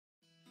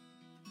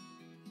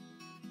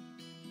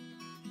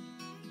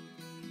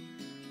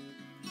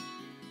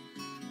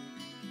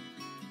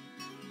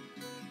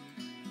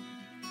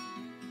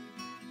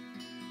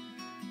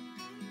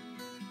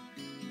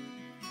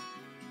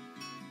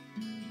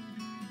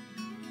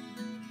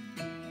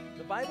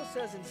Bible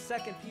says in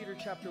 2 Peter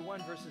chapter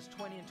 1, verses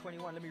 20 and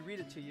 21, let me read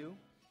it to you.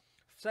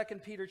 2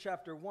 Peter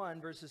chapter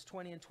 1, verses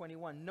 20 and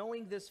 21,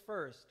 knowing this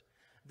first,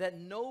 that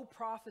no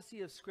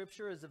prophecy of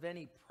Scripture is of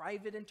any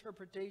private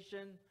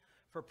interpretation,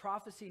 for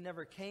prophecy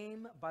never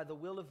came by the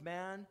will of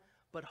man,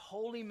 but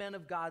holy men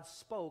of God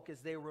spoke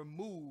as they were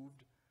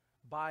moved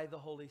by the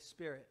Holy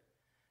Spirit.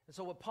 And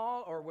so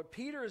what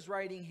Peter is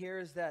writing here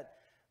is that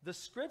the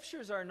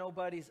Scriptures are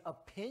nobody's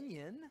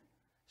opinion.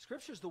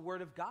 Scripture is the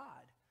Word of God.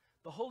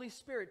 The Holy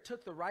Spirit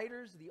took the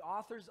writers, the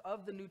authors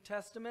of the New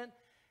Testament,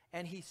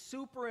 and he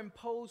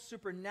superimposed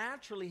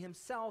supernaturally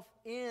himself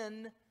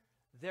in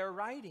their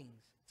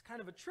writings. It's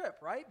kind of a trip,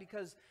 right?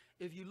 Because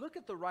if you look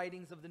at the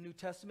writings of the New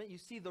Testament, you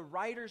see the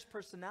writers'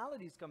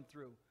 personalities come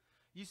through.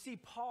 You see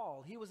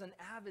Paul, he was an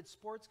avid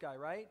sports guy,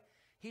 right?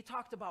 He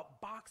talked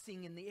about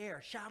boxing in the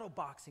air, shadow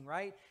boxing,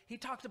 right? He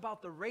talked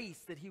about the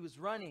race that he was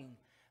running.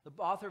 The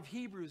author of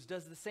Hebrews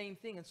does the same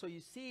thing. And so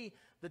you see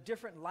the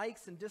different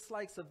likes and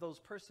dislikes of those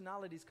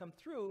personalities come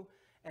through,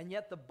 and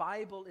yet the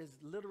Bible is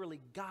literally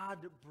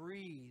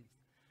God-breathed.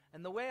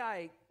 And the way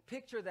I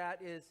picture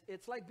that is,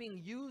 it's like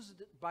being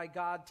used by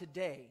God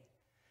today.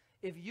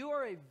 If you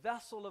are a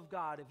vessel of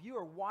God, if you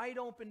are wide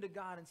open to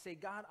God and say,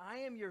 God, I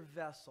am your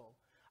vessel.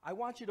 I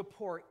want you to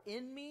pour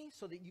in me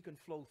so that you can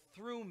flow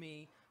through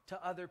me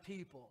to other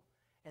people.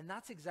 And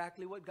that's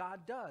exactly what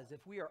God does.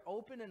 If we are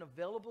open and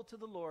available to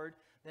the Lord,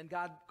 then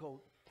God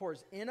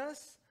pours in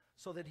us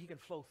so that he can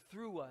flow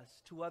through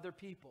us to other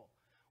people.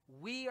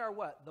 We are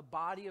what? The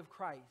body of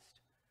Christ.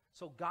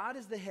 So God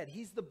is the head.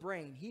 He's the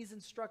brain. He's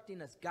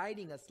instructing us,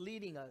 guiding us,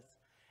 leading us.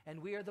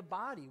 And we are the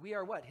body. We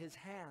are what? His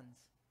hands.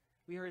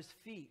 We are his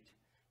feet.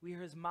 We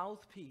are his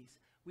mouthpiece.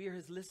 We are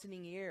his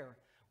listening ear.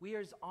 We are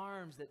his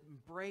arms that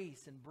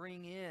embrace and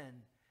bring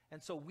in.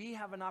 And so we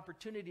have an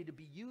opportunity to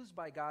be used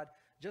by God,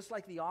 just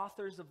like the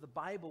authors of the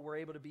Bible were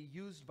able to be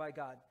used by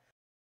God.